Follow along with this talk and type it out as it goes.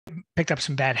picked up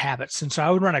some bad habits. And so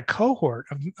I would run a cohort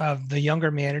of the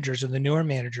younger managers and the newer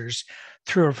managers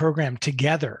through a program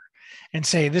together and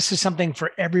say, this is something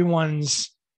for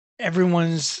everyone's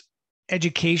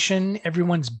education,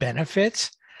 everyone's benefit.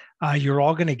 You're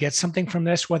all going to get something from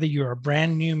this, whether you're a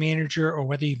brand new manager or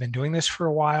whether you've been doing this for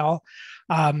a while.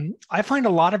 I find a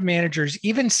lot of managers,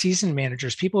 even seasoned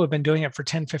managers, people who have been doing it for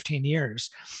 10, 15 years,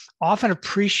 often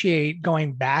appreciate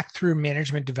going back through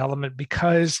management development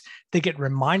because they get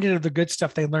reminded of the good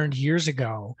stuff they learned years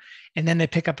ago, and then they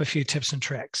pick up a few tips and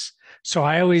tricks. So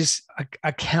I always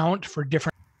account for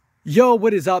different. Yo,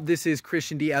 what is up? This is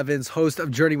Christian D. Evans, host of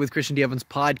Journey with Christian D. Evans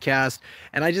podcast.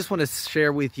 And I just want to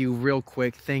share with you real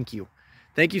quick, thank you.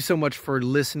 Thank you so much for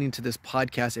listening to this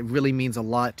podcast. It really means a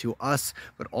lot to us,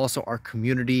 but also our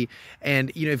community.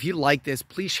 And, if you like this,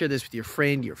 please share this with your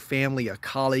friend, your family, a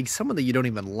colleague, someone that you don't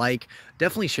even like.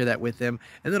 Definitely share that with them.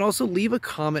 And then also leave a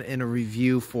comment and a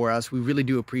review for us. We really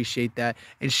do appreciate that.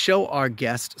 And show our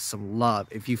guests some love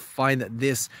if you find that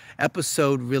this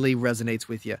episode really resonates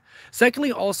with you.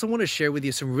 Secondly, also want to share with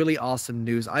you some really awesome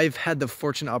news. I've had the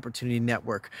fortunate opportunity to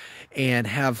network and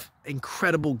have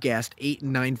incredible guests, 8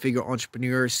 and 9 figure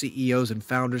entrepreneurs, CEOs, and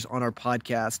founders on our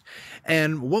podcast.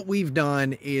 And what we've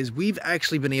done is we've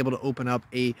actually been able to open up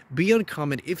a Be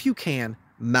Uncommon If You Can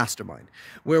mastermind,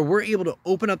 where we're able to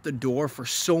open up the door for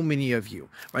so many of you,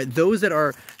 right? Those that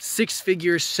are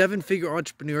 6-figure, 7-figure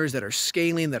entrepreneurs that are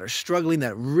scaling, that are struggling,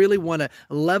 that really want to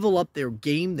level up their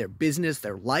game, their business,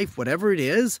 their life, whatever it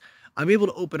is. I'm able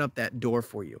to open up that door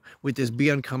for you with this Be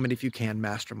Uncommon If You Can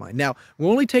mastermind. Now, we're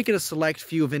only taking a select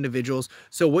few of individuals.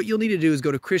 So what you'll need to do is go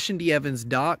to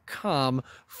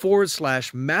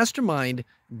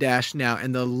christiandeevans.com/mastermind-now.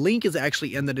 And the link is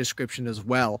actually in the description as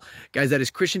well. Guys, that is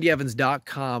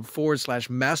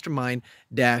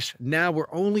christiandeevans.com/mastermind-now.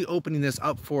 We're only opening this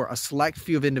up for a select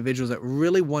few of individuals that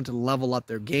really want to level up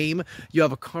their game. You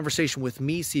have a conversation with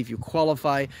me, see if you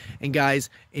qualify. And guys,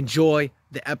 enjoy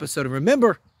the episode. And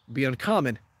remember, be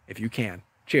uncommon if you can.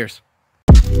 Cheers.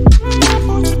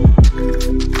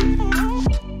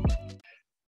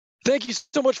 Thank you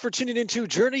so much for tuning into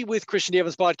Journey with Christian D.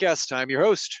 Evans podcast. I'm your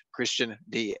host, Christian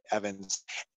D. Evans.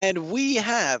 And we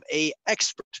have an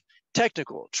expert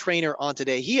technical trainer on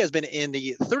today. He has been in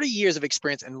the 30 years of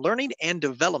experience in learning and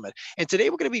development. And today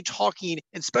we're going to be talking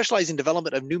and specializing in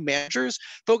development of new managers,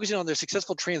 focusing on their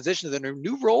successful transition to their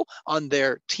new role on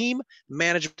their team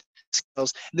management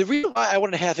skills. The reason why I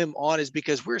wanted to have him on is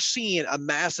because we're seeing a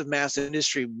massive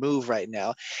industry move right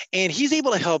now. And he's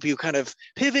able to help you kind of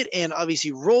pivot and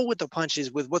obviously roll with the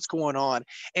punches with what's going on.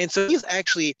 And so he's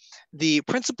actually the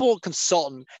principal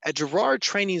consultant at Girard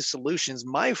Training Solutions,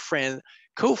 my friend,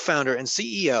 co-founder and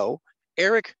CEO,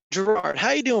 Eric Girard.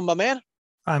 How you doing, my man?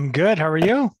 I'm good. How are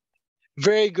you?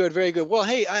 Very good, very good. Well,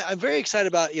 hey, I'm very excited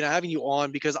about having you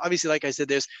on because obviously, like I said,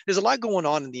 there's a lot going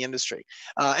on in the industry,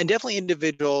 and definitely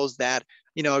individuals that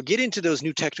get into those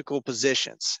new technical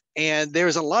positions. And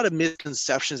there's a lot of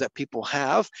misconceptions that people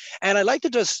have, and I'd like to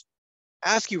just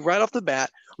ask you right off the bat,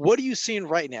 what are you seeing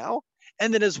right now,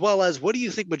 and then as well as what do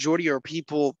you think majority of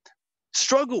people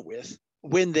struggle with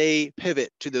when they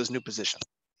pivot to those new positions?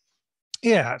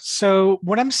 Yeah. So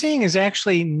what I'm seeing is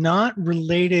actually not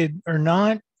related or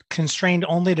not constrained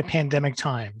only to pandemic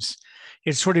times.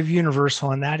 It's sort of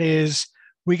universal. And that is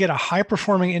we get a high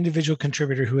performing individual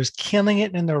contributor who is killing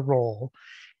it in their role,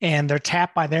 and they're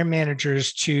tapped by their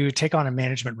managers to take on a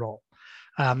management role.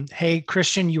 Hey,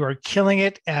 Christian, you are killing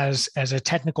it as a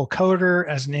technical coder,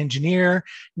 as an engineer.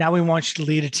 Now we want you to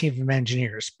lead a team of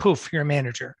engineers. Poof, you're a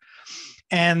manager.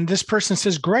 And this person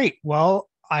says, great. Well,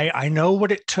 I know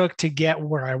what it took to get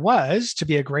where I was to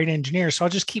be a great engineer. So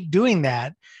I'll just keep doing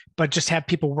that, but just have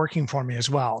people working for me as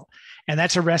well. And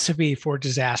that's a recipe for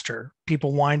disaster.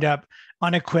 People wind up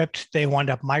unequipped. They wind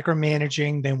up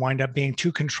micromanaging. They wind up being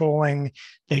too controlling.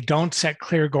 They don't set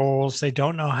clear goals. They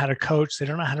don't know how to coach. They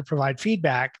don't know how to provide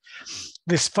feedback.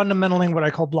 This fundamental thing, what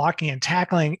I call blocking and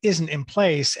tackling, isn't in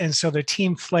place. And so the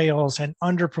team flails and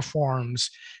underperforms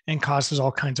and causes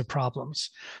all kinds of problems.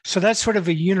 So that's sort of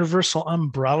a universal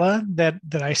umbrella that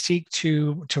I seek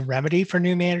to remedy for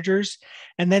new managers.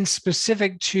 And then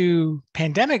specific to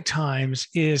pandemic times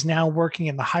is now working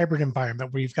in the hybrid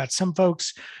environment where you've got some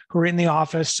folks who are in the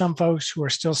office, some folks who are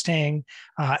still staying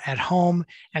at home,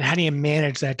 and how do you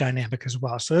manage that dynamic as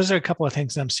well? So those are a couple of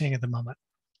things that I'm seeing at the moment.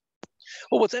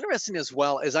 Well, what's interesting as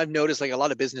well is I've noticed like a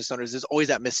lot of business owners, there's always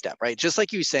that misstep, right? Just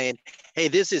like you saying, hey,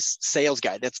 this is sales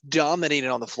guy that's dominating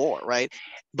on the floor, right?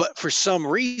 But for some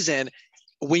reason,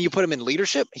 when you put him in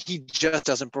leadership, he just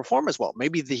doesn't perform as well.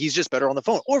 Maybe he's just better on the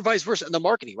phone or vice versa in the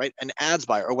marketing, right? An ads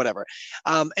buyer or whatever.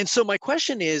 And so my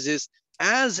question is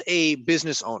as a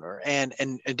business owner and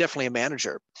definitely a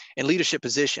manager in leadership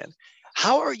position,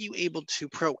 how are you able to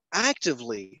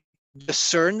proactively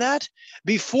discern that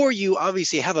before you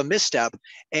obviously have a misstep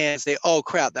and say, oh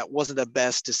crap, that wasn't the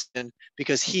best decision,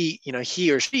 because he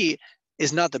or she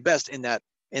is not the best in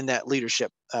that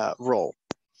leadership role?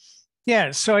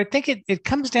 Yeah, so I think it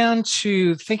comes down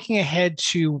to thinking ahead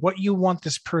to what you want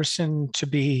this person to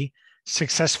be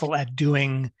successful at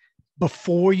doing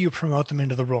before you promote them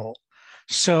into the role.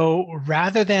 So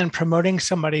rather than promoting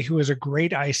somebody who is a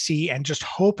great IC and just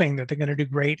hoping that they're going to do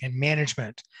great in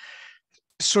management,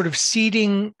 sort of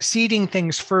seeding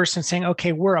things first and saying,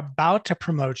 okay, we're about to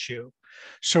promote you.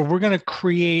 So we're going to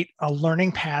create a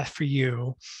learning path for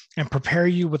you and prepare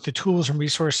you with the tools and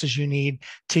resources you need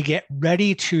to get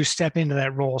ready to step into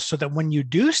that role, so that when you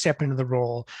do step into the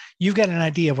role, you've got an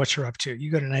idea of what you're up to.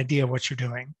 You've got an idea of what you're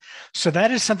doing. So that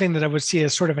is something that I would see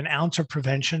as sort of an ounce of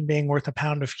prevention being worth a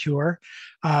pound of cure.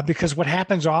 Because what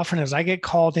happens often is I get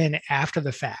called in after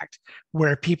the fact,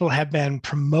 where people have been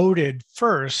promoted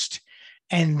first,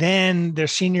 and then their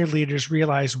senior leaders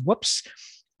realize, whoops,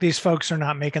 these folks are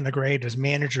not making the grade as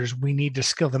managers. We need to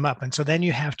skill them up. And so then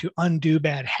you have to undo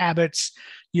bad habits.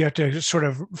 You have to sort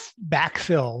of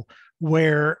backfill,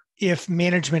 where if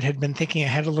management had been thinking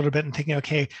ahead a little bit and thinking,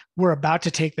 okay, we're about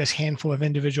to take this handful of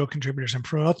individual contributors and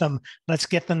promote them, let's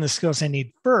get them the skills they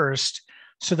need first,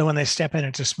 so that when they step in,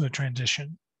 it's a smooth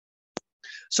transition.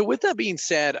 So with that being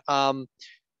said,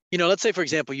 let's say, for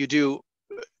example, you do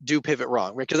pivot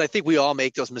wrong, right? Because I think we all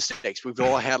make those mistakes. We've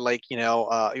all had,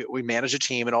 we manage a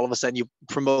team and all of a sudden you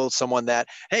promote someone that,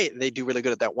 hey, they do really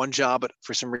good at that one job, but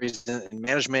for some reason in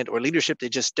management or leadership, they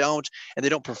just don't, and they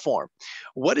don't perform.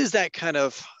 What is that kind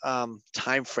of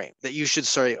time frame that you should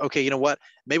say, okay, you know what,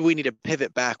 maybe we need to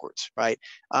pivot backwards, right?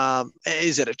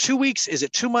 Is it 2 weeks? Is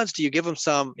it 2 months? Do you give them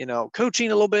some,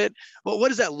 coaching a little bit? Well, what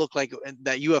does that look like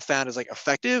that you have found is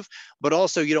effective, but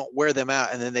also you don't wear them out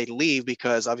and then they leave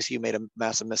because obviously you made a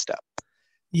massive misstep?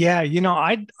 Yeah,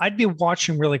 I'd be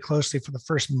watching really closely for the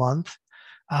first month.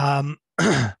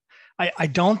 I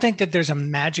don't think that there's a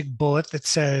magic bullet that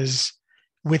says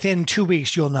within 2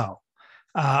 weeks you'll know.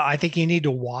 I think you need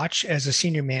to watch as a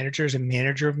senior manager, as a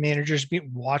manager of managers, be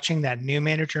watching that new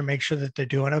manager, make sure that they're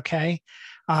doing okay.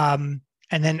 And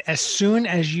then as soon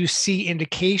as you see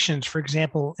indications, for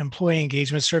example, employee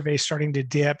engagement surveys starting to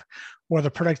dip, or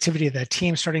the productivity of that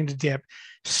team starting to dip,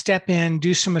 step in,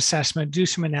 do some assessment, do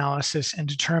some analysis, and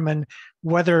determine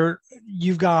whether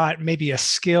you've got maybe a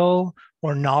skill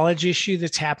or knowledge issue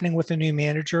that's happening with the new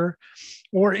manager,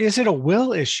 or is it a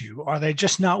will issue? Are they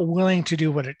just not willing to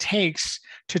do what it takes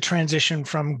to transition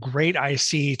from great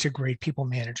IC to great people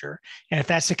manager? And if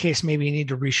that's the case, maybe you need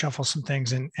to reshuffle some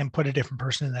things and put a different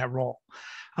person in that role.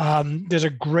 There's a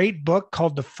great book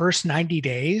called The First 90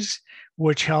 Days,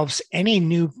 which helps any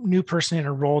new person in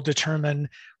a role determine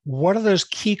what are those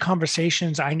key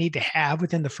conversations I need to have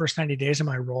within the first 90 days of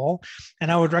my role.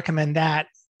 And I would recommend that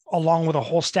along with a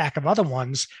whole stack of other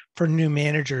ones for new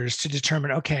managers to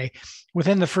determine, okay,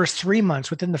 within the first 3 months,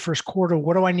 within the first quarter,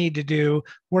 what do I need to do?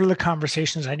 What are the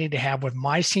conversations I need to have with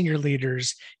my senior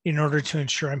leaders in order to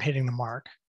ensure I'm hitting the mark?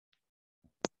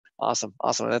 Awesome.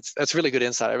 That's really good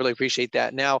insight. I really appreciate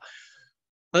that. Now,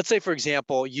 let's say, for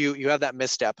example, you have that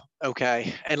misstep,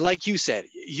 okay? And like you said,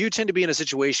 you tend to be in a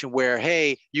situation where,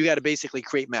 hey, you got to basically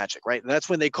create magic, right? And that's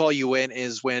when they call you in,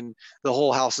 is when the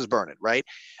whole house is burning, right?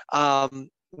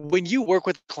 When you work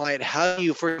with a client, how do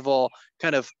you, first of all,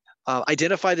 kind of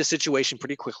identify the situation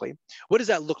pretty quickly? What does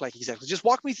that look like exactly? Just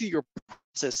walk me through your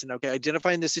process and, okay,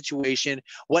 identifying the situation,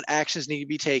 what actions need to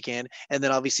be taken, and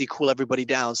then obviously cool everybody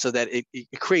down so that it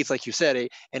creates, like you said,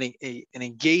 an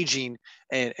engaging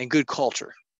and good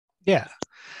culture. Yeah.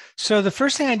 So the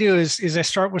first thing I do is I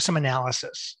start with some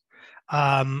analysis.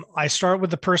 I start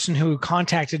with the person who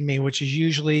contacted me, which is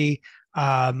usually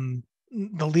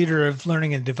the leader of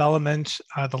learning and development,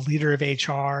 the leader of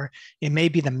HR. It may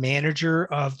be the manager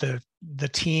of the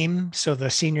team, so the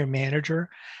senior manager.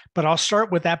 But I'll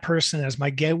start with that person as my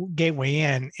gateway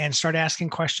in and start asking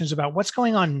questions about what's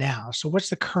going on now. So what's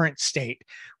the current state?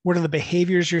 What are the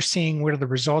behaviors you're seeing? What are the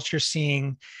results you're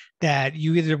seeing that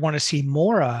you either want to see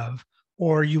more of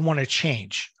or you want to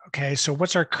change? Okay, so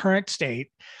what's our current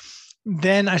state?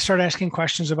 Then I start asking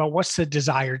questions about what's the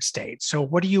desired state. So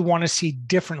what do you want to see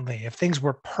differently? If things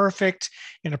were perfect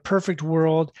in a perfect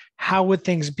world, how would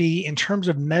things be in terms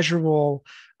of measurable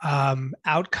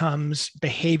outcomes,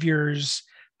 behaviors?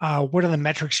 What are the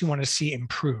metrics you want to see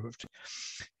improved?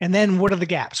 And then what are the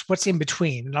gaps? What's in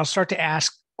between? And I'll start to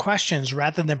ask questions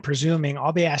rather than presuming.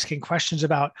 I'll be asking questions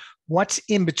about what's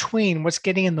in between, what's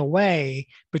getting in the way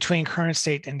between current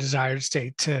state and desired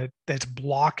state that's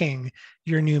blocking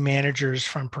your new managers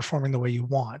from performing the way you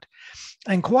want.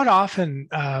 And quite often,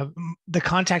 the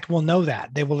contact will know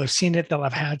that. They will have seen it. They'll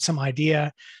have had some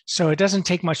idea. So it doesn't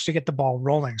take much to get the ball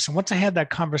rolling. So once I had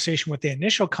that conversation with the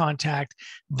initial contact,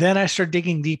 then I start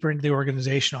digging deeper into the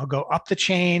organization. I'll go up the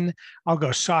chain. I'll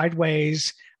go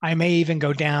sideways. I may even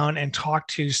go down and talk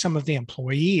to some of the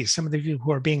employees, some of the people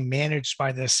who are being managed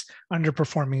by this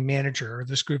underperforming manager or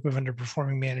this group of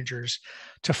underperforming managers,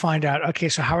 to find out, okay,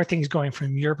 so how are things going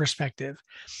from your perspective?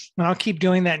 And I'll keep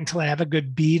doing that until I have a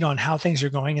good bead on how things are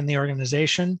going in the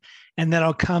organization. And then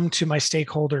I'll come to my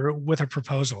stakeholder with a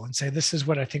proposal and say, this is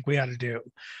what I think we ought to do.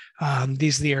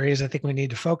 These are the areas I think we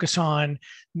need to focus on.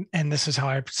 And this is how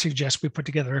I suggest we put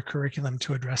together a curriculum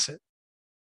to address it.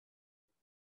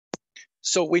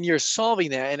 So when you're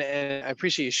solving that, and I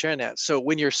appreciate you sharing that. So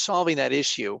when you're solving that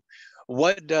issue,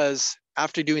 what does,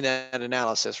 after doing that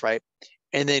analysis, right?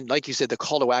 And then, like you said, the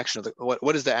call to action of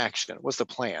what is the action? What's the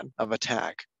plan of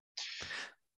attack?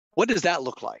 What does that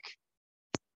look like?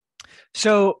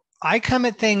 So I come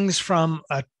at things from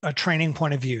a training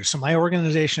point of view. So my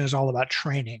organization is all about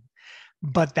training,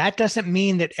 but that doesn't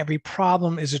mean that every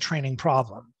problem is a training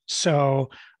problem. So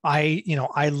I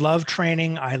love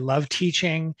training. I love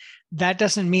teaching. That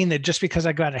doesn't mean that just because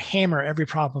I got a hammer, every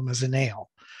problem is a nail.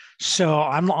 So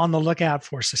I'm on the lookout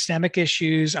for systemic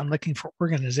issues. I'm looking for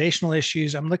organizational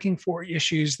issues. I'm looking for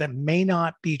issues that may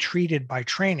not be treated by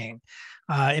training.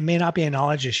 It may not be a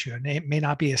knowledge issue. It may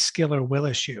not be a skill or will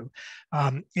issue.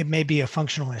 It may be a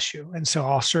functional issue. And so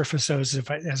I'll surface those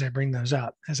as I bring those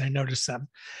up, as I notice them.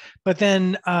 But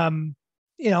then,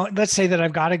 let's say that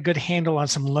I've got a good handle on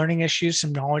some learning issues,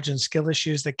 some knowledge and skill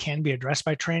issues that can be addressed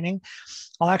by training.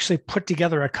 I'll actually put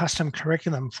together a custom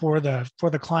curriculum for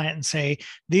the client and say,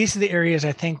 these are the areas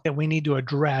I think that we need to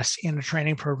address in a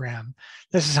training program.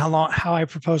 This is how I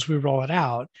propose we roll it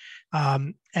out.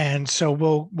 And so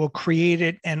we'll create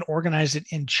it and organize it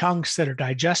in chunks that are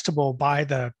digestible by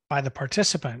the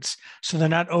participants, so they're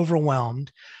not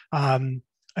overwhelmed.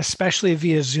 Especially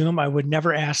via Zoom, I would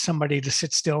never ask somebody to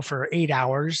sit still for 8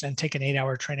 hours and take an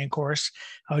 8-hour training course.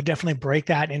 I would definitely break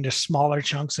that into smaller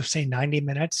chunks of, say, 90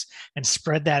 minutes and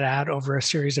spread that out over a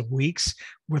series of weeks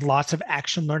with lots of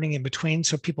action learning in between.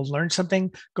 So people learn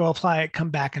something, go apply it,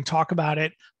 come back and talk about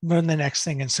it, learn the next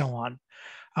thing, and so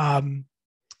on.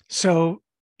 So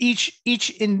each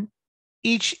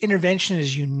intervention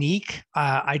is unique.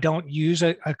 I don't use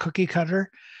a cookie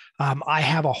cutter. I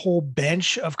have a whole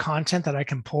bench of content that I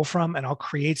can pull from, and I'll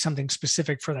create something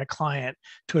specific for that client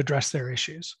to address their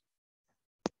issues.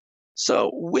 So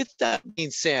with that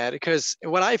being said, because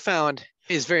what I found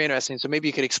is very interesting, so maybe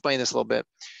you could explain this a little bit.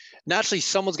 Naturally,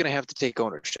 someone's going to have to take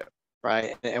ownership,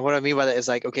 right? And what I mean by that is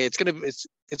like, okay, it's going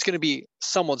to be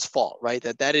someone's fault, right?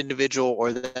 That individual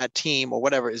or that team or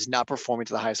whatever is not performing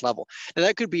to the highest level. Now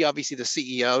that could be obviously the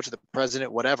CEO to the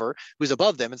president, whatever, who's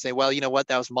above them, and say, well, you know what,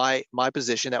 that was my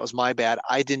position, that was my bad.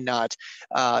 I did not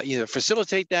either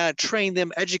facilitate that, train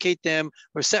them, educate them,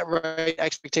 or set right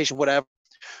expectation, whatever.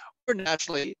 Or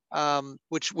naturally,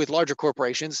 which with larger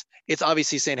corporations, it's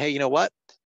obviously saying, hey, you know what?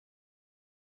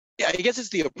 Yeah, I guess it's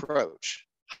the approach.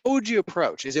 How would you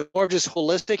approach? Is it more just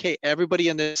holistic? Hey, everybody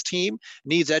in this team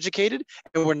needs educated,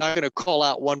 and we're not going to call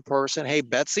out one person. Hey,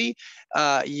 Betsy,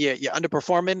 you're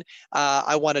underperforming.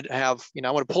 I want to have, I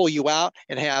want to pull you out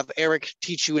and have Eric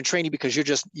teach you and train you because you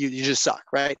just suck,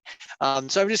 right?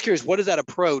 So I'm just curious, what is that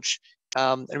approach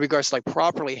in regards to like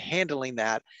properly handling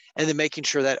that, and then making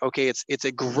sure that, okay, it's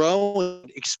a growing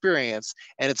experience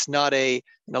and it's not a,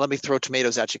 let me throw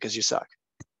tomatoes at you because you suck.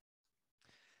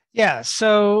 Yeah.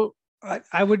 So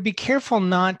I would be careful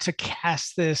not to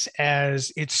cast this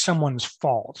as it's someone's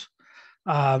fault,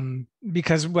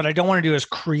 because what I don't want to do is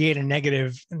create a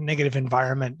negative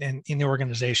environment in the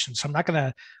organization. So I'm not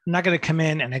going to come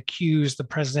in and accuse the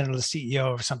president or the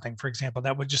CEO of something, for example.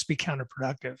 That would just be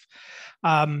counterproductive.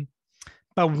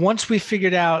 But once we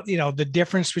figured out, the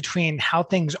difference between how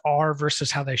things are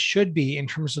versus how they should be in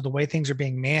terms of the way things are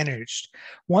being managed,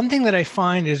 one thing that I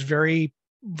find is very,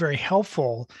 very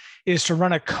helpful is to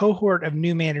run a cohort of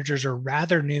new managers, or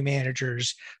rather new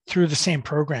managers, through the same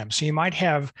program. So you might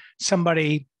have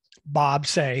somebody, Bob,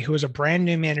 say, who is a brand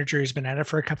new manager, who's been at it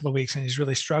for a couple of weeks and he's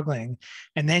really struggling.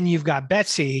 And then you've got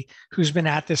Betsy, who's been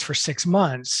at this for 6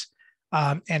 months.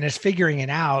 And is figuring it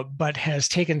out, but has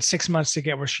taken 6 months to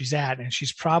get where she's at, and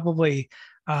she's probably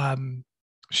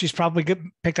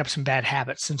picked up some bad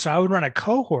habits. And so I would run a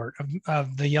cohort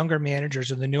of the younger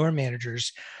managers or the newer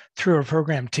managers through a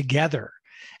program together,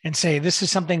 and say, this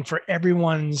is something for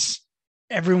everyone's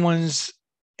everyone's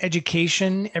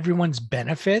education, everyone's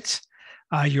benefits.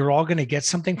 You're all going to get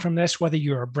something from this, whether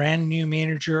you're a brand new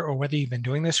manager or whether you've been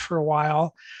doing this for a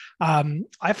while.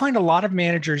 I find a lot of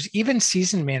managers, even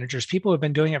seasoned managers, people who have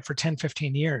been doing it for 10,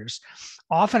 15 years,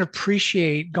 often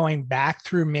appreciate going back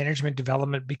through management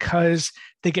development because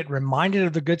they get reminded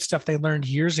of the good stuff they learned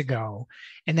years ago,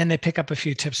 and then they pick up a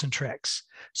few tips and tricks.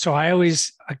 So I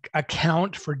always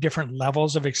account for different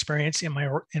levels of experience in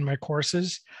my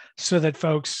courses so that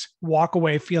folks walk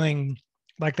away feeling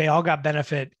like they all got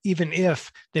benefit, even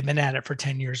if they've been at it for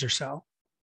 10 years or so.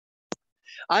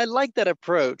 I like that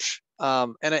approach.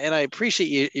 And I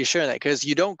appreciate you sharing that, because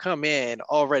you don't come in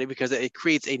already because it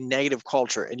creates a negative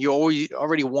culture, and you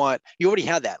already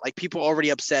have that, like people already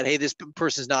upset. Hey, this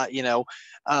person's not,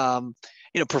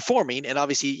 performing, and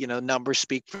obviously, numbers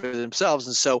speak for themselves.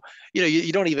 And so,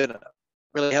 you don't even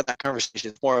really have that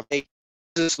conversation. It's more of a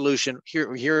solution.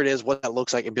 Here it is, what that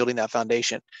looks like, and building that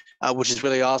foundation, which is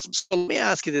really awesome. So let me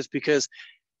ask you this, because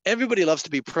everybody loves to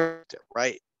be productive,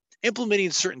 right? Implementing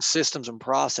certain systems and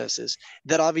processes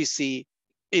that obviously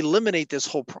eliminate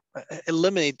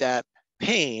that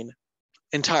pain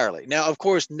entirely. Now, of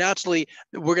course, naturally,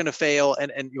 we're going to fail,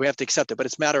 and you have to accept it, but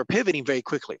it's a matter of pivoting very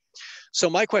quickly. So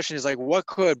my question is, like, what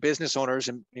could business owners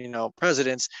and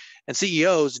presidents and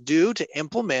CEOs do to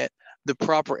implement the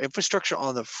proper infrastructure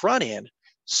on the front end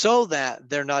so that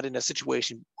they're not in a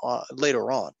situation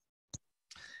later on?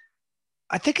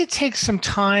 I think it takes some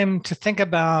time to think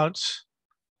about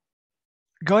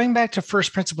going back to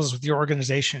first principles with your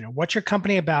organization. What's your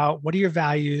company about? What are your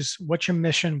values? What's your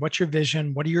mission? What's your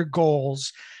vision? What are your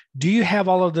goals? Do you have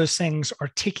all of those things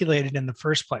articulated in the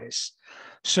first place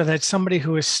so that somebody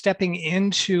who is stepping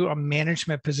into a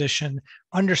management position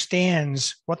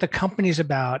understands what the company's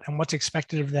about and what's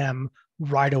expected of them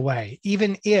right away?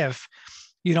 Even if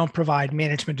you don't provide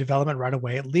management development right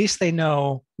away, at least they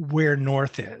know where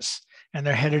north is and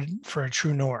they're headed for a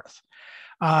true north.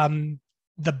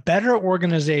 The better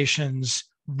organizations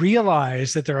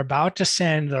realize that they're about to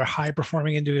send their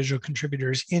high-performing individual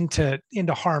contributors into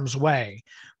harm's way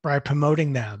by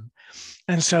promoting them.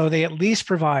 And so they at least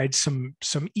provide some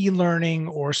e-learning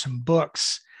or some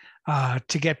books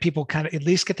to get people kind of at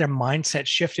least get their mindset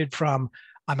shifted from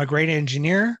I'm a great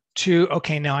engineer to,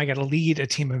 okay, now I got to lead a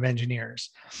team of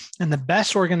engineers. And the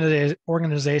best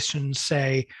organizations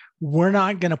say, we're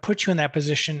not going to put you in that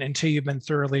position until you've been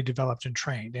thoroughly developed and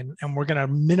trained. And we're going to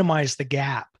minimize the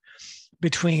gap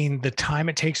between the time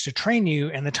it takes to train you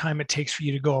and the time it takes for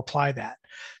you to go apply that.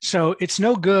 So it's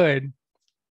no good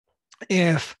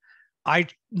if I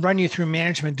run you through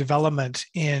management development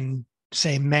in,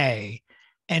 say, May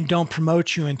and don't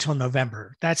promote you until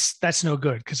November. That's no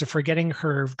good, because the forgetting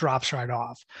curve drops right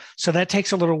off. So that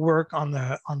takes a little work on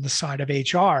the side of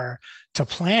HR to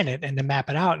plan it and to map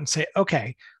it out and say,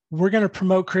 okay, we're going to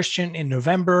promote Christian in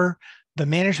November. The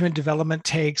management development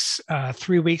takes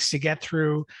 3 weeks to get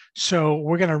through. So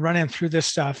we're going to run him through this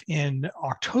stuff in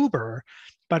October.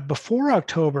 But before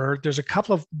October, there's a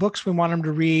couple of books we want him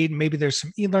to read. Maybe there's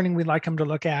some e-learning we'd like him to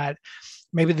look at.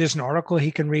 Maybe there's an article he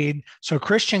can read. So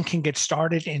Christian can get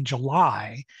started in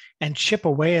July and chip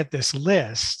away at this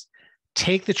list,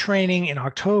 take the training in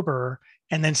October,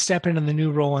 and then step into the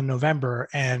new role in November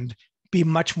and be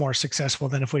much more successful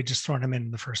than if we just thrown him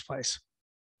in the first place.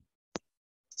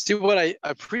 See, what I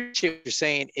appreciate what you're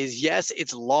saying is, yes,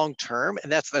 it's long term,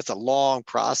 and that's a long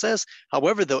process.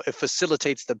 However, though, it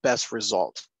facilitates the best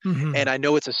result. Mm-hmm. And I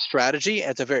know it's a strategy, and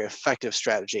it's a very effective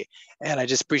strategy. And I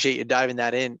just appreciate you diving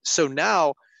that in. So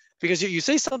now, because you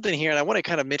say something here, and I want to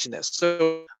kind of mention this.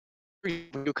 So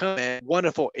you come in,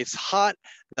 wonderful, it's hot,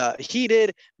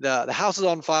 heated, the house is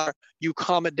on fire, you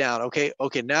calm it down. Okay,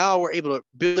 now we're able to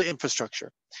build the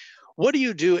infrastructure. What do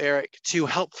you do, Eric, to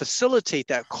help facilitate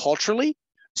that culturally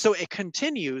so it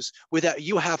continues without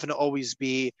you having to always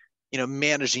be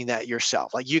managing that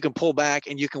yourself? Like, you can pull back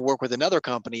and you can work with another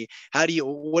company.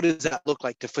 What does that look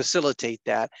like to facilitate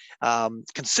that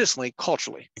consistently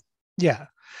culturally? Yeah.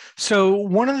 So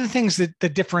one of the things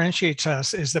that differentiates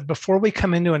us is that before we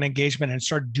come into an engagement and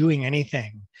start doing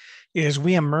anything, is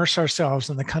we immerse ourselves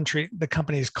in the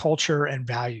company's culture and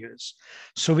values.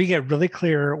 So we get really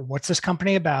clear, what's this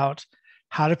company about?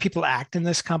 How do people act in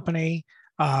this company?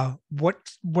 What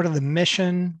are the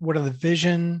mission? What are the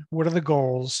vision? What are the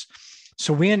goals?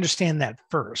 So we understand that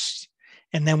first.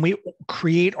 And then we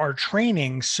create our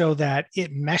training so that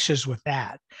it meshes with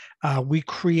that. We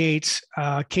create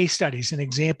case studies and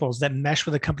examples that mesh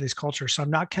with the company's culture. So I'm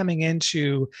not coming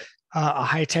into a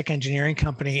high-tech engineering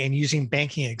company and using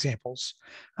banking examples.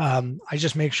 I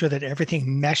just make sure that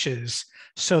everything meshes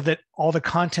so that all the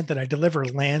content that I deliver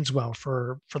lands well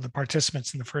for the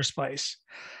participants in the first place.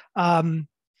 And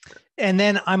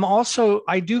then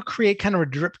I do create kind of a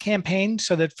drip campaign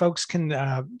so that folks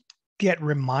can get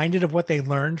reminded of what they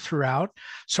learned throughout.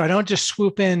 So I don't just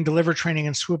swoop in, deliver training,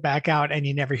 and swoop back out, and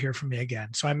you never hear from me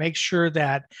again. So I make sure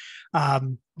that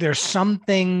there's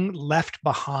something left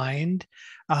behind.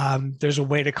 There's a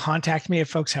way to contact me if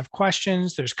folks have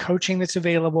questions. There's coaching that's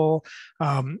available.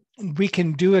 We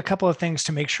can do a couple of things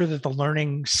to make sure that the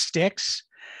learning sticks.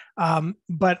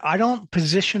 But I don't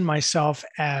position myself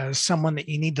as someone that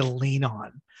you need to lean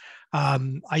on.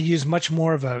 I use much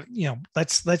more of a,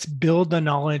 let's build the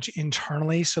knowledge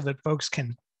internally so that folks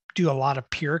can do a lot of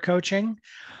peer coaching.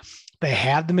 They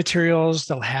have the materials,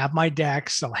 they'll have my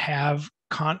decks, they'll have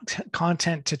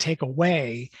content to take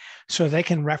away so they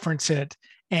can reference it.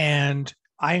 And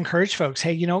I encourage folks,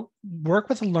 hey, work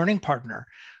with a learning partner.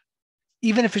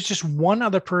 Even if it's just one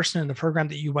other person in the program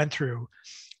that you went through.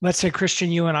 Let's say,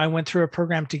 Christian, you and I went through a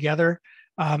program together.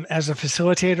 As a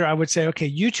facilitator, I would say, okay,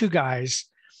 you two guys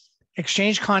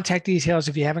exchange contact details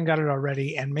if you haven't got it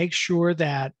already, and make sure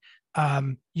that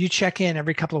you check in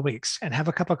every couple of weeks and have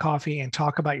a cup of coffee and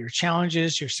talk about your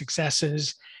challenges, your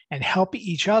successes, and help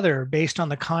each other based on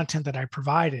the content that I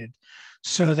provided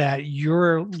so that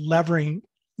you're leveraging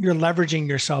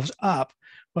yourselves up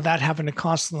without having to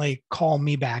constantly call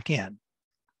me back in.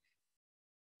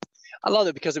 I love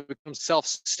it because it becomes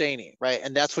self-sustaining, right?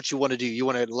 And that's what you want to do. You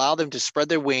want to allow them to spread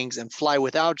their wings and fly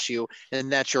without you.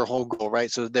 And that's your whole goal, right?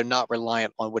 So they're not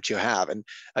reliant on what you have. And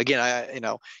again,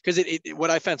 because what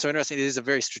I found so interesting, it is a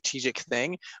very strategic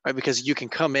thing, right? Because you can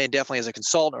come in definitely as a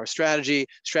consultant or a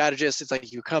strategist. It's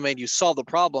like you come in, you solve the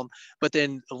problem, but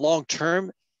then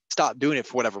long-term, stop doing it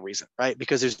for whatever reason, right?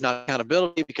 Because there's not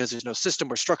accountability, because there's no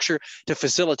system or structure to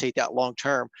facilitate that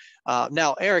long-term.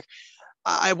 Now, Eric,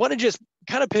 I want to just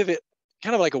kind of pivot,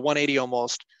 kind of like a 180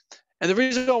 almost. And the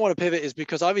reason I want to pivot is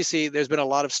because obviously there's been a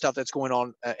lot of stuff that's going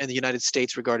on in the United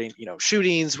States regarding,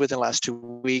 shootings within the last 2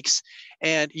 weeks.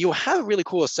 And you have a really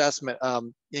cool assessment,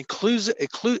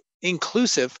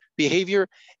 inclusive behavior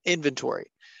inventory.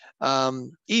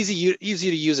 Easy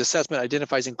to use assessment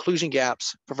identifies inclusion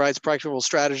gaps, provides practical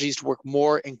strategies to work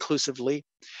more inclusively.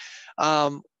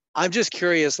 I'm just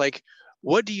curious, like,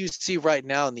 what do you see right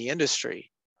now in the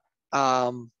industry?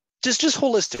 Just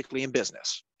holistically in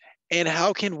business, and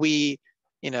how can we,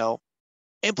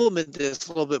 implement this a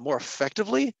little bit more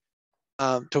effectively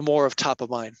to more of top of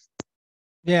mind?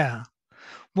 Yeah.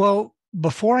 Well,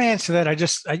 before I answer that,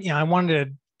 I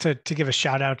wanted to give a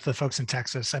shout out to the folks in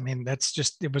Texas. I mean,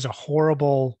 it was a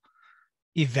horrible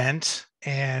event,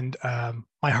 and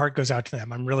my heart goes out to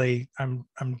them.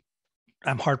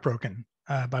 I'm heartbroken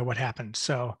by what happened.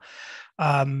 So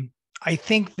I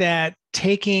think that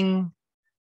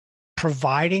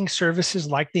providing services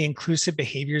like the inclusive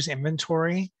behaviors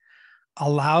inventory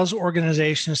allows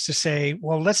organizations to say,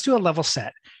 well, let's do a level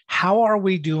set. How are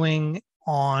we doing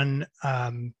on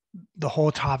the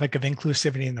whole topic of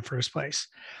inclusivity in the first place?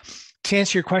 To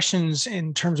answer your questions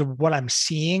in terms of what I'm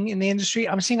seeing in the industry,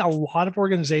 I'm seeing a lot of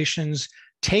organizations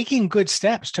taking good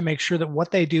steps to make sure that what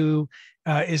they do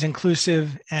is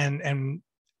inclusive and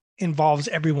involves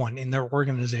everyone in their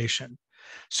organization.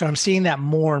 So I'm seeing that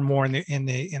more and more in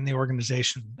the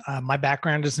organization. My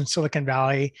background is in Silicon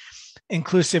Valley.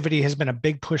 Inclusivity has been a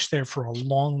big push there for a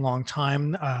long, long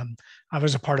time. I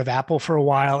was a part of Apple for a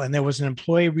while, and there was an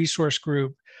employee resource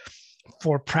group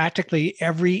for practically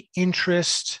every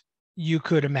interest you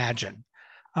could imagine.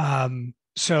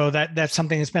 So that's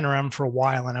something that's been around for a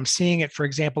while, and I'm seeing it, for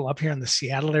example, up here in the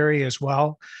Seattle area as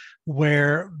well,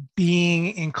 where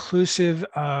being inclusive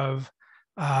of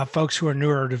folks who are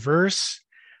neurodiverse,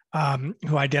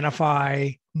 who identify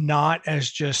not as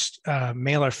just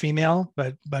male or female,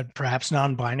 but perhaps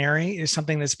non-binary, is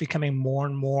something that's becoming more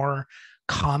and more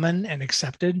common and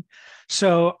accepted.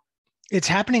 So it's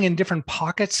happening in different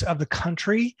pockets of the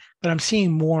country, but I'm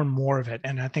seeing more and more of it.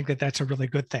 And I think that that's a really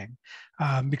good thing,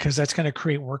 because that's going to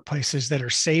create workplaces that are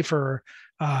safer,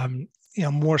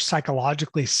 more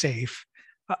psychologically safe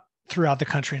throughout the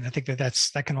country. And I think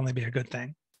that can only be a good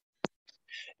thing.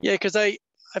 Yeah, because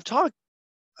I've talked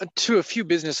to a few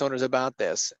business owners about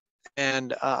this,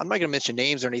 and I'm not going to mention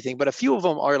names or anything, but a few of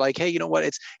them are like, hey, you know what?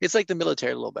 It's like the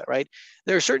military a little bit, right?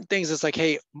 There are certain things that's like,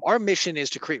 hey, our mission is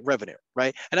to create revenue,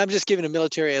 right? And I'm just giving the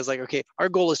military as like, okay, our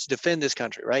goal is to defend this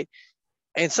country, right?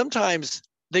 And sometimes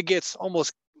that gets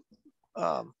almost,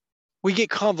 we get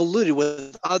convoluted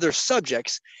with other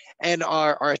subjects, and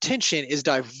our attention is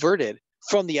diverted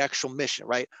from the actual mission,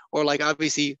 right? Or like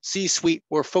obviously C-suite,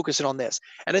 we're focusing on this.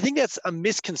 And I think that's a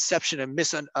misconception and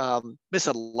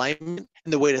misalignment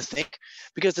in the way to think,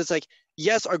 because it's like,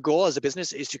 yes, our goal as a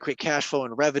business is to create cash flow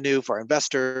and revenue for our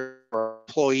investors, for our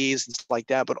employees and stuff like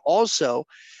that. But also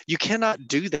you cannot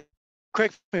do that,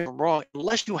 correct me if I'm wrong,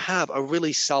 unless you have a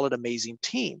really solid, amazing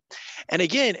team. And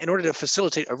again, in order to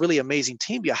facilitate a really amazing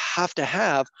team, you have to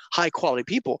have high quality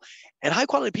people. And high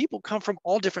quality people come from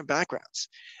all different backgrounds.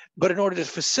 But in order to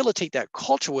facilitate that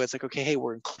culture where it's like, okay, hey,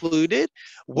 we're included,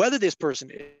 whether this person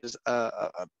is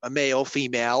a male,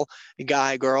 female,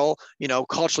 guy, girl,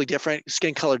 culturally different,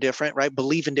 skin color different, right?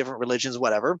 Believe in different religions,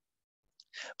 whatever.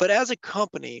 But as a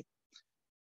company,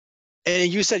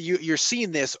 and you said you're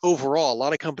seeing this overall, a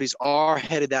lot of companies are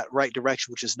headed that right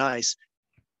direction, which is nice.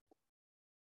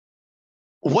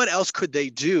 What else could they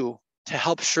do to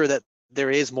help sure that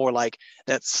there is more like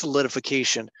that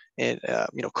solidification and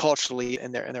culturally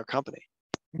in their company?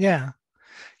 Yeah.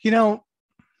 You're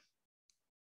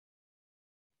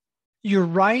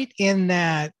right in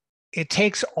that it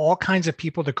takes all kinds of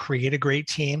people to create a great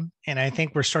team. And I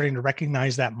think we're starting to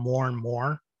recognize that more and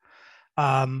more.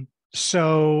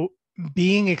 So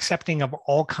being accepting of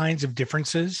all kinds of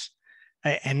differences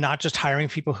and not just hiring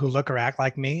people who look or act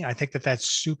like me, I think that that's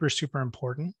super, super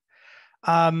important.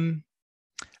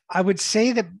 I would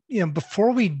say that,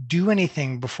 before we do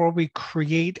anything, before we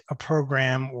create a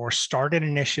program or start an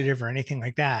initiative or anything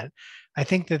like that, I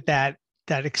think that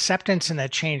acceptance and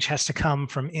that change has to come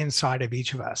from inside of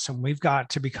each of us. And we've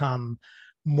got to become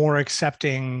more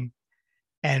accepting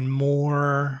and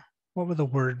more, what would the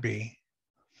word be?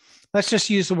 Let's just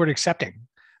use the word accepting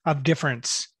of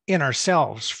difference in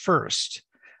ourselves first,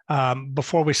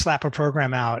 before we slap a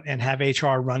program out and have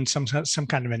HR run some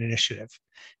kind of an initiative.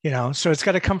 So it's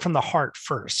got to come from the heart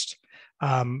first,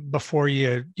 before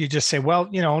you just say, well,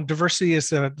 diversity is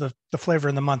the flavor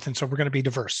of the month, and so we're going to be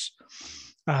diverse.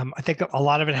 I think a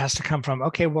lot of it has to come from,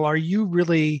 okay, well, are you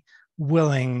really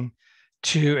willing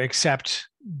to accept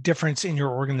difference in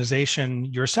your organization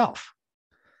yourself?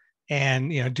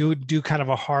 And do kind of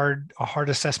a hard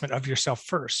assessment of yourself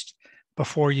first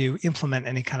before you implement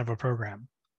any kind of a program.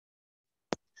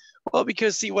 Well,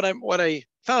 because see, what I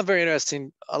found very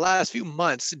interesting, last few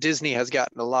months, Disney has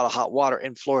gotten a lot of hot water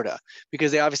in Florida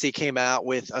because they obviously came out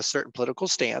with a certain political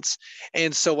stance.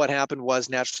 And so what happened was,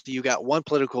 naturally, you got one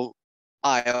political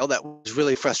aisle that was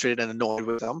really frustrated and annoyed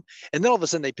with them. And then all of a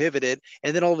sudden they pivoted.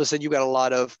 And then all of a sudden you got a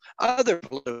lot of other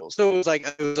political. So it was a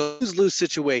lose-lose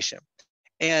situation.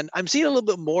 And I'm seeing a little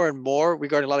bit more and more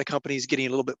regarding a lot of companies getting a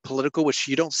little bit political, which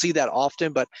you don't see that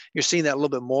often, but you're seeing that a little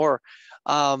bit more.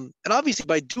 And obviously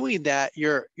by doing that,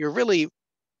 you're really,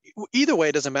 either way,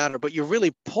 it doesn't matter, but you're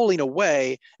really pulling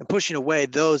away and pushing away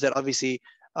those that obviously,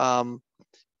 and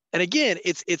again,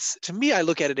 it's to me, I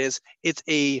look at it as it's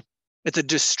a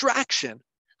distraction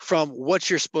from what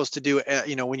you're supposed to do.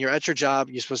 When you're at your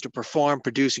job, you're supposed to perform,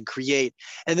 produce, and create.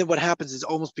 And then what happens is it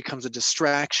almost becomes a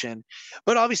distraction.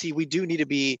 But obviously, we do need to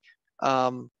be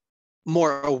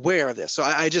more aware of this. So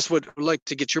I just would like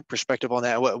to get your perspective on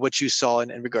that, what you saw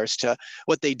in regards to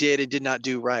what they did and did not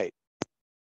do right.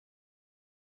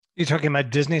 You're talking about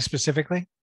Disney specifically?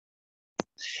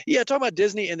 Yeah, talking about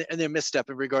Disney and their misstep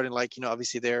in regarding,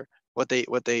 obviously their what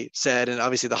they said, and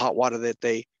obviously the hot water that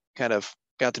they kind of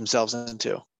got themselves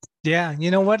into. Yeah,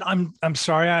 you know what? I'm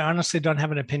sorry. I honestly don't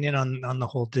have an opinion on the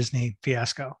whole Disney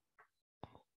fiasco.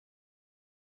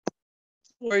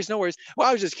 No worries. Well,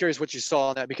 I was just curious what you saw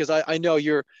on that, because I know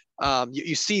you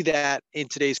see that in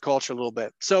today's culture a little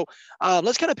bit. So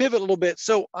let's kind of pivot a little bit.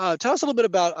 So tell us a little bit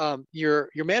about your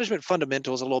management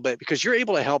fundamentals a little bit, because you're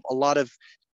able to help a lot of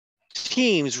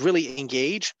teams really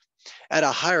engage at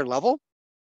a higher level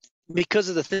because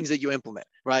of the things that you implement,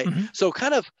 right? Mm-hmm. So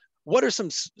kind of, what are some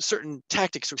certain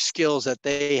tactics or skills that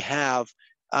they have,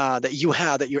 that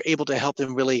you're able to help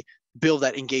them really build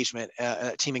that engagement,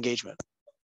 team engagement?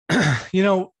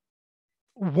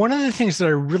 One of the things that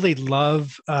I really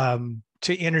love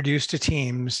to introduce to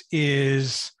teams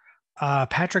is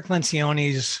Patrick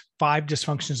Lencioni's 5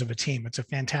 Dysfunctions of a Team. It's a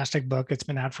fantastic book. It's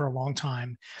been out for a long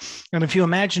time. And if you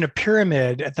imagine a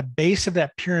pyramid, at the base of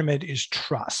that pyramid is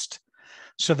trust.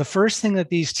 So the first thing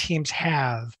that these teams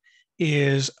have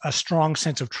is a strong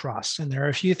sense of trust. And there are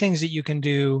a few things that you can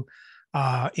do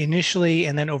initially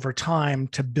and then over time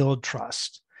to build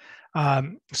trust.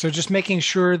 So just making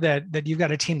sure that you've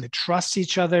got a team that trusts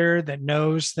each other, that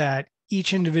knows that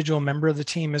each individual member of the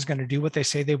team is going to do what they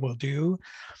say they will do,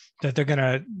 that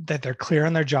they're clear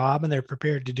on their job and they're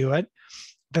prepared to do it,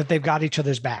 that they've got each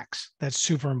other's backs. That's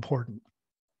super important.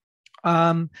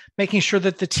 Making sure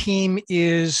that the team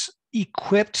is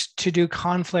equipped to do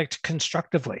conflict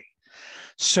constructively.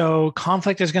 So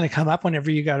conflict is going to come up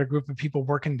whenever you got a group of people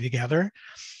working together.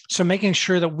 So making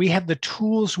sure that we have the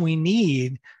tools we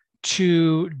need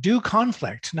to do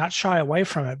conflict, not shy away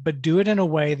from it, but do it in a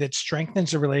way that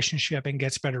strengthens the relationship and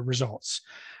gets better results.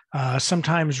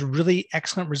 Sometimes really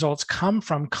excellent results come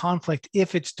from conflict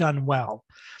if it's done well.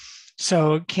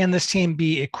 So can this team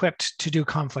be equipped to do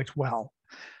conflict well?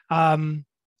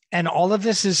 And all of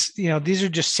this is, these are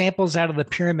just samples out of the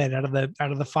pyramid, out of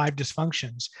the 5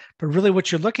 dysfunctions. But really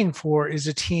what you're looking for is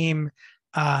a team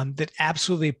that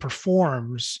absolutely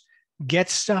performs,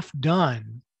 gets stuff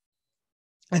done,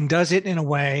 and does it in a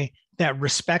way that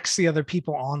respects the other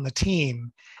people on the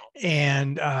team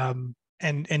and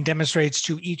demonstrates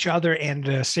to each other and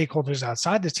stakeholders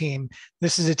outside the team,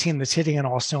 this is a team that's hitting on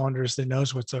all cylinders, that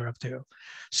knows what they're up to.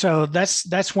 So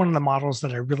that's one of the models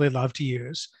that I really love to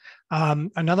use.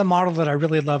 Another model that I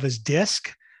really love is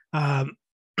DISC.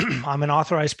 I'm an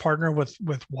authorized partner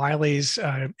with Wiley's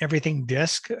Everything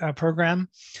DISC program.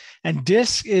 And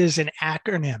DISC is an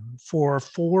acronym for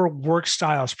 4 work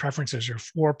styles preferences, or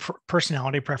 4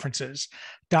 personality preferences: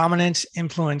 dominance,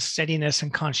 influence, steadiness,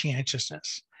 and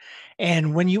conscientiousness.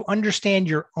 And when you understand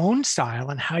your own style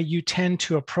and how you tend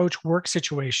to approach work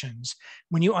situations,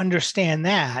 when you understand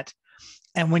that,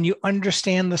 and when you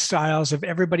understand the styles of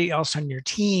everybody else on your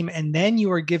team, and then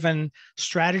you are given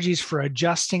strategies for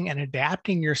adjusting and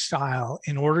adapting your style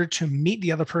in order to meet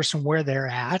the other person where they're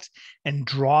at and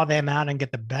draw them out and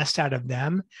get the best out of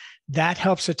them, that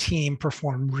helps a team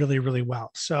perform really, really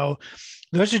well. So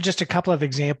those are just a couple of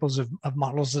examples of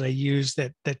models that I use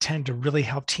that tend to really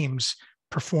help teams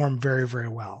perform very, very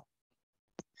well.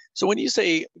 So when you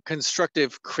say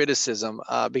constructive criticism,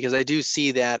 because I do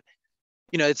see that,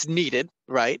 it's needed,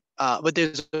 right? But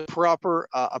there's a proper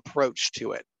approach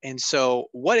to it. And so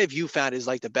what have you found is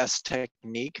like the best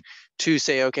technique to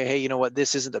say, okay, hey, you know what,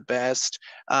 this isn't the best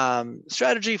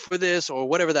strategy for this, or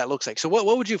whatever that looks like. So what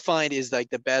would you find is like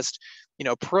the best,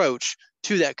 approach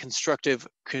to that constructive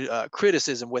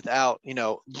criticism without,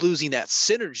 losing that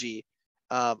synergy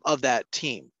of that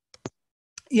team?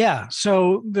 Yeah.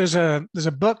 So there's a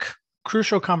book,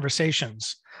 Crucial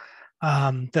Conversations,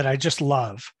 that I just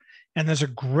love. And there's a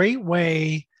great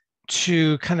way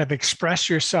to kind of express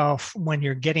yourself when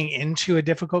you're getting into a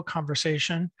difficult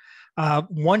conversation.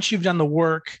 Once you've done the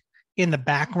work in the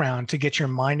background to get your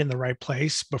mind in the right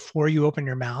place before you open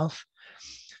your mouth.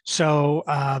 So,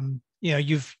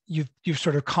 you've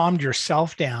sort of calmed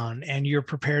yourself down and you're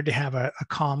prepared to have a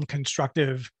calm,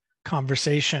 constructive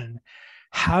conversation.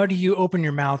 How do you open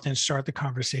your mouth and start the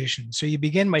conversation? So you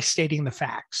begin by stating the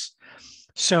facts.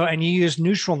 So, and you use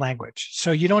neutral language.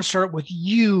 So you don't start with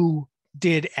 "you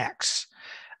did X."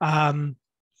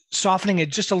 Softening it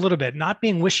just a little bit, not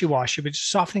being wishy-washy, but just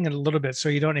softening it a little bit so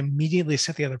you don't immediately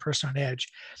set the other person on edge.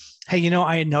 Hey,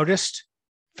 I had noticed,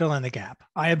 fill in the gap.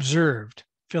 I observed,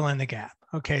 fill in the gap.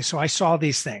 Okay, so I saw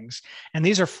these things. And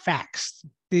these are facts.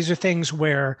 These are things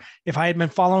where if I had been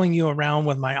following you around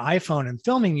with my iPhone and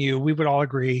filming you, we would all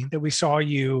agree that we saw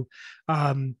you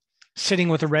sitting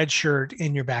with a red shirt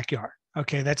in your backyard.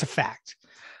 Okay, that's a fact.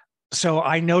 So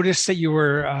I noticed that you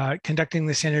were conducting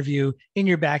this interview in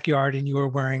your backyard and you were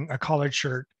wearing a collared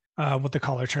shirt with the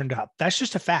collar turned up. That's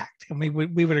just a fact. And we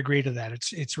would agree to that.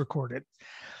 It's recorded.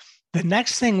 The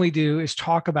next thing we do is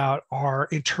talk about our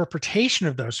interpretation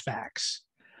of those facts.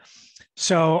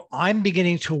 So I'm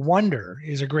beginning to wonder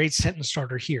is a great sentence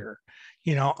starter here.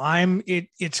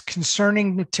 It's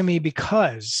concerning to me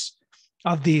because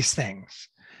of these things.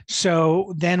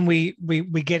 So then we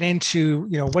get into,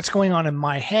 what's going on in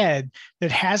my head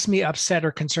that has me upset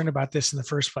or concerned about this in the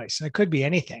first place. And it could be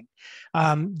anything.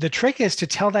 The trick is to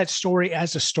tell that story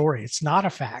as a story. It's not a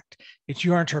fact. It's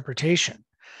your interpretation.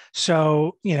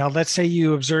 So, let's say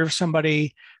you observe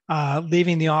somebody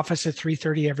leaving the office at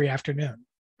 3:30 every afternoon.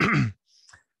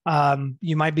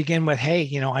 You might begin with, hey,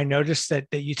 I noticed that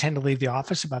you tend to leave the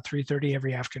office about 3:30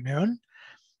 every afternoon.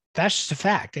 That's just a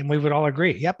fact. And we would all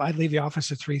agree, yep, I'd leave the office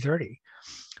at 3:30.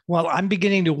 Well, I'm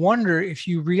beginning to wonder if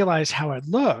you realize how it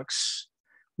looks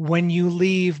when you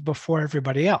leave before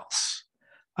everybody else.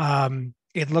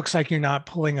 It looks like you're not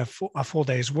pulling a full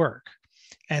day's work.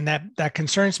 And that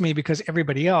concerns me because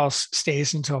everybody else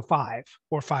stays until 5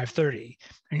 or 5:30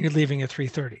 and you're leaving at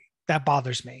 3:30. That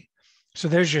bothers me. So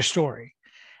there's your story.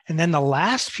 And then the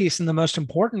last piece and the most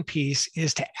important piece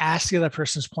is to ask the other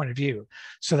person's point of view.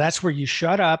 So that's where you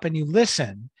shut up and you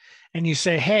listen and you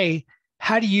say, hey,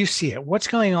 how do you see it? What's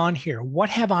going on here?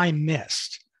 What have I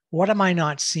missed? What am I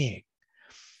not seeing?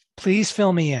 Please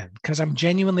fill me in because I'm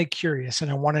genuinely curious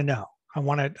and I want to know. I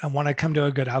want to come to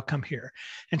a good outcome here.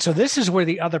 And so this is where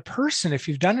the other person, if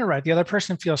you've done it right, the other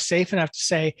person feels safe enough to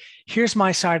say, here's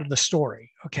my side of the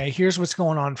story. Okay, here's what's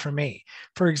going on for me.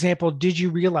 For example, did you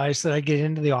realize that I get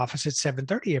into the office at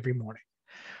 7:30 every morning?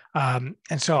 And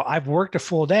so I've worked a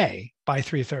full day by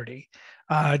 3:30.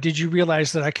 Did you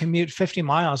realize that I commute 50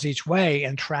 miles each way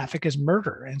and traffic is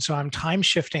murder? And so I'm time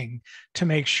shifting to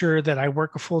make sure that I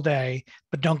work a full day,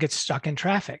 but don't get stuck in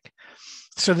traffic.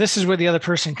 So this is where the other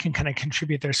person can kind of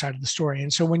contribute their side of the story.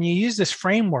 And so when you use this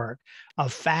framework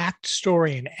of fact,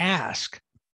 story, and ask,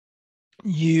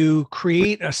 you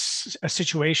create a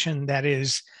situation that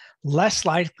is less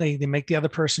likely to make the other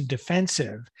person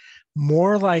defensive,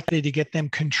 more likely to get them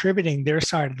contributing their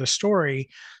side of the story.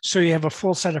 So you have a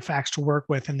full set of facts to work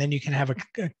with, and then you can have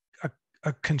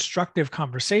a constructive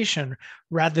conversation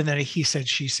rather than a he said,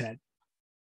 she said.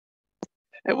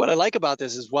 And what I like about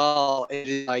this as well, it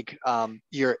is like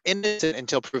you're innocent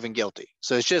until proven guilty.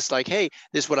 So it's just like, hey,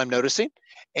 this is what I'm noticing,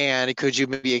 and could you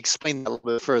maybe explain that a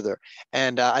little bit further?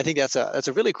 And I think that's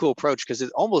a really cool approach, because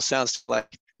it almost sounds like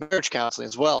marriage counseling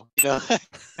as well. You know,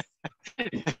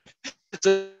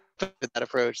 so that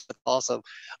approach, that's awesome.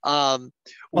 Well,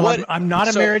 I'm not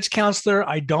a marriage counselor.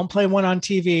 I don't play one on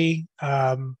TV.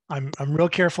 I'm real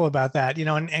careful about that. You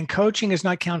know, and coaching is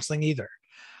not counseling either.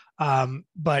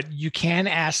 But you can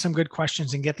ask some good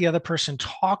questions and get the other person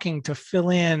talking to fill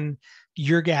in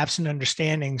your gaps in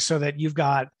understanding, so that you've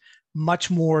got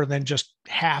much more than just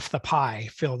half the pie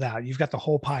filled out. You've got the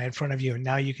whole pie in front of you, and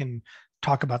now you can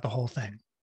talk about the whole thing.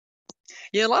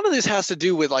 Yeah, a lot of this has to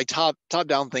do with like top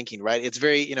down thinking, right? It's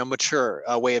very, you know, mature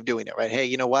way of doing it, right? Hey,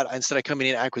 you know what? Instead of coming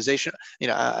in accusing,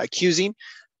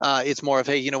 it's more of,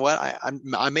 hey, you know what?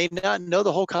 I may not know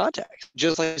the whole context.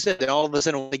 Just like I said, then all of a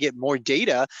sudden when I get more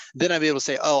data, then I'll be able to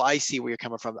say, oh, I see where you're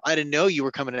coming from. I didn't know you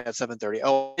were coming in at 7:30.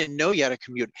 Oh, I didn't know you had a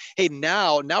commute. Hey,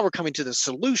 now we're coming to the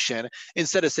solution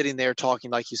instead of sitting there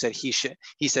talking like you said, he said,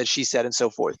 she said, and so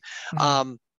forth.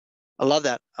 Mm-hmm. I love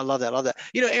that. I love that. I love that.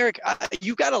 You know, Eric,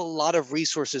 you've got a lot of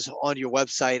resources on your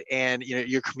website and, you know,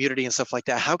 your community and stuff like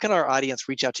that. How can our audience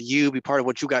reach out to you, be part of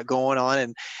what you got going on,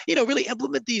 and, you know, really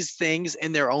implement these things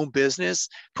in their own business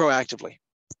proactively?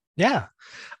 Yeah.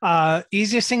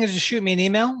 Easiest thing is to shoot me an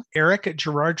email,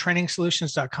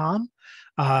 eric@girardtrainingsolutions.com.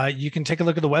 You can take a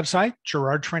look at the website,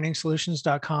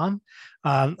 girardtrainingsolutions.com.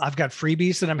 I've got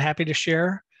freebies that I'm happy to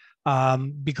share.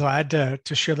 Be glad to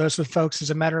share those with folks. As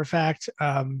a matter of fact,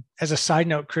 as a side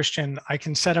note, Christian, I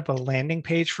can set up a landing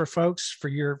page for folks for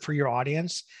your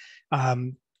audience.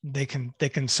 They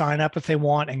can sign up if they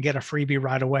want and get a freebie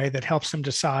right away that helps them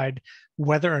decide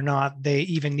whether or not they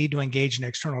even need to engage an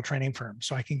external training firm.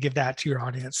 So I can give that to your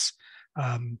audience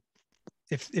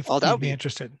if you'd be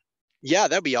interested. Yeah,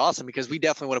 that'd be awesome, because we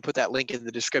definitely want to put that link in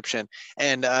the description.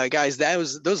 And guys,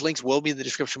 those links will be in the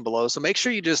description below. So make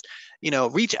sure you just, you know,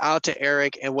 reach out to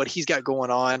Eric and what he's got going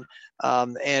on.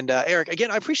 Eric, again,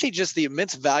 I appreciate just the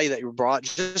immense value that you brought,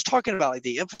 just talking about like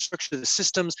the infrastructure, the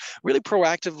systems, really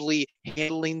proactively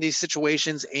handling these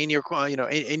situations in your, you know,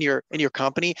 in your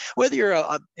company, whether you're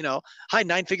a you know, high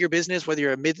 9-figure business, whether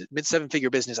you're a mid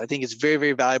 7-figure business. I think it's very,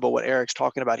 very valuable what Eric's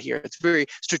talking about here. It's very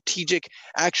strategic,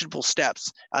 actionable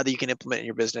steps that you can implement in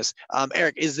your business.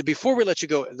 Eric, before we let you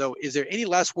go though, is there any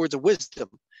last words of wisdom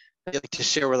that you'd like to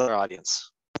share with our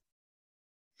audience?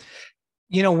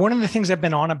 You know, one of the things I've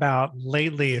been on about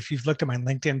lately, if you've looked at my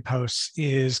LinkedIn posts,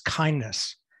 is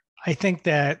kindness. I think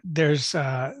that there's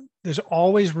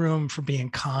always room for being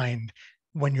kind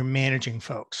when you're managing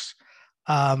folks.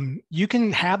 You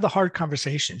can have the hard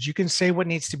conversations. You can say what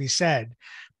needs to be said,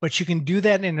 but you can do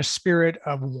that in a spirit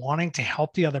of wanting to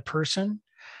help the other person.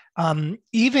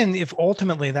 Even if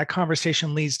ultimately that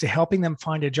conversation leads to helping them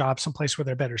find a job someplace where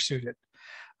they're better suited.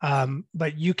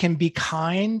 But you can be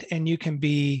kind and you can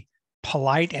be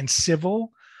polite and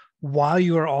civil while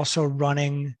you are also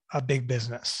running a big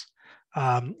business.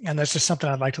 And that's just something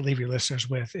I'd like to leave your listeners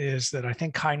with, is that I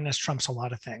think kindness trumps a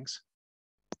lot of things.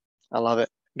 I love it.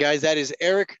 Guys, that is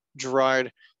Eric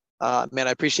Girard. Man,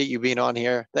 I appreciate you being on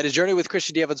here. That is Journey with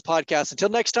Christian D. Evans podcast. Until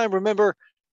next time, remember,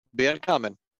 be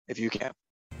uncommon if you can.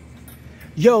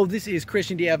 Yo, this is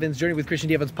Christian D. Evans, Journey with Christian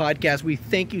D. Evans podcast. We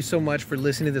thank you so much for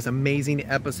listening to this amazing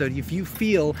episode. If you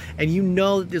feel and you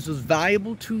know that this was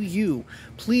valuable to you,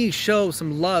 please show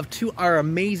some love to our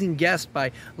amazing guest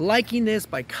by liking this,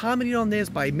 by commenting on this,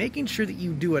 by making sure that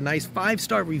you do a nice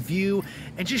 5-star review,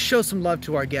 and just show some love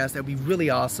to our guest. That'd be really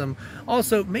awesome.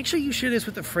 Also, make sure you share this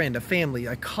with a friend, a family,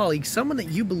 a colleague, someone that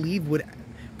you believe would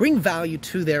bring value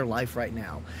to their life right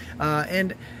now.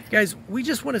 And guys, we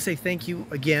just want to say thank you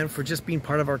again for just being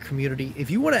part of our community.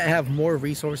 If you want to have more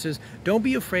resources, don't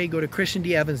be afraid. Go to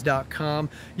christiandevans.com.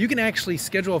 You can actually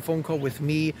schedule a phone call with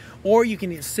me, or you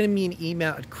can send me an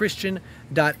email at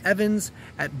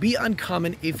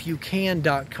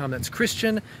christian.evans@beUncommonIfYouCan.com. That's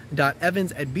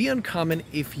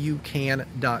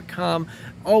christian.evans@beUncommonIfYouCan.com.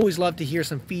 Always love to hear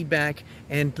some feedback,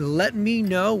 and let me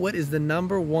know what is the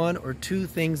number 1 or 2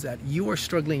 things that you are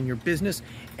struggling in your business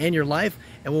and your life,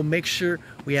 and we'll make sure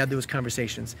we have those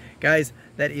conversations. Guys,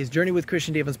 that is Journey with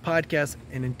Christian D. Evans podcast,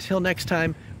 and until next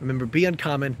time, remember, be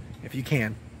uncommon if you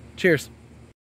can. Cheers.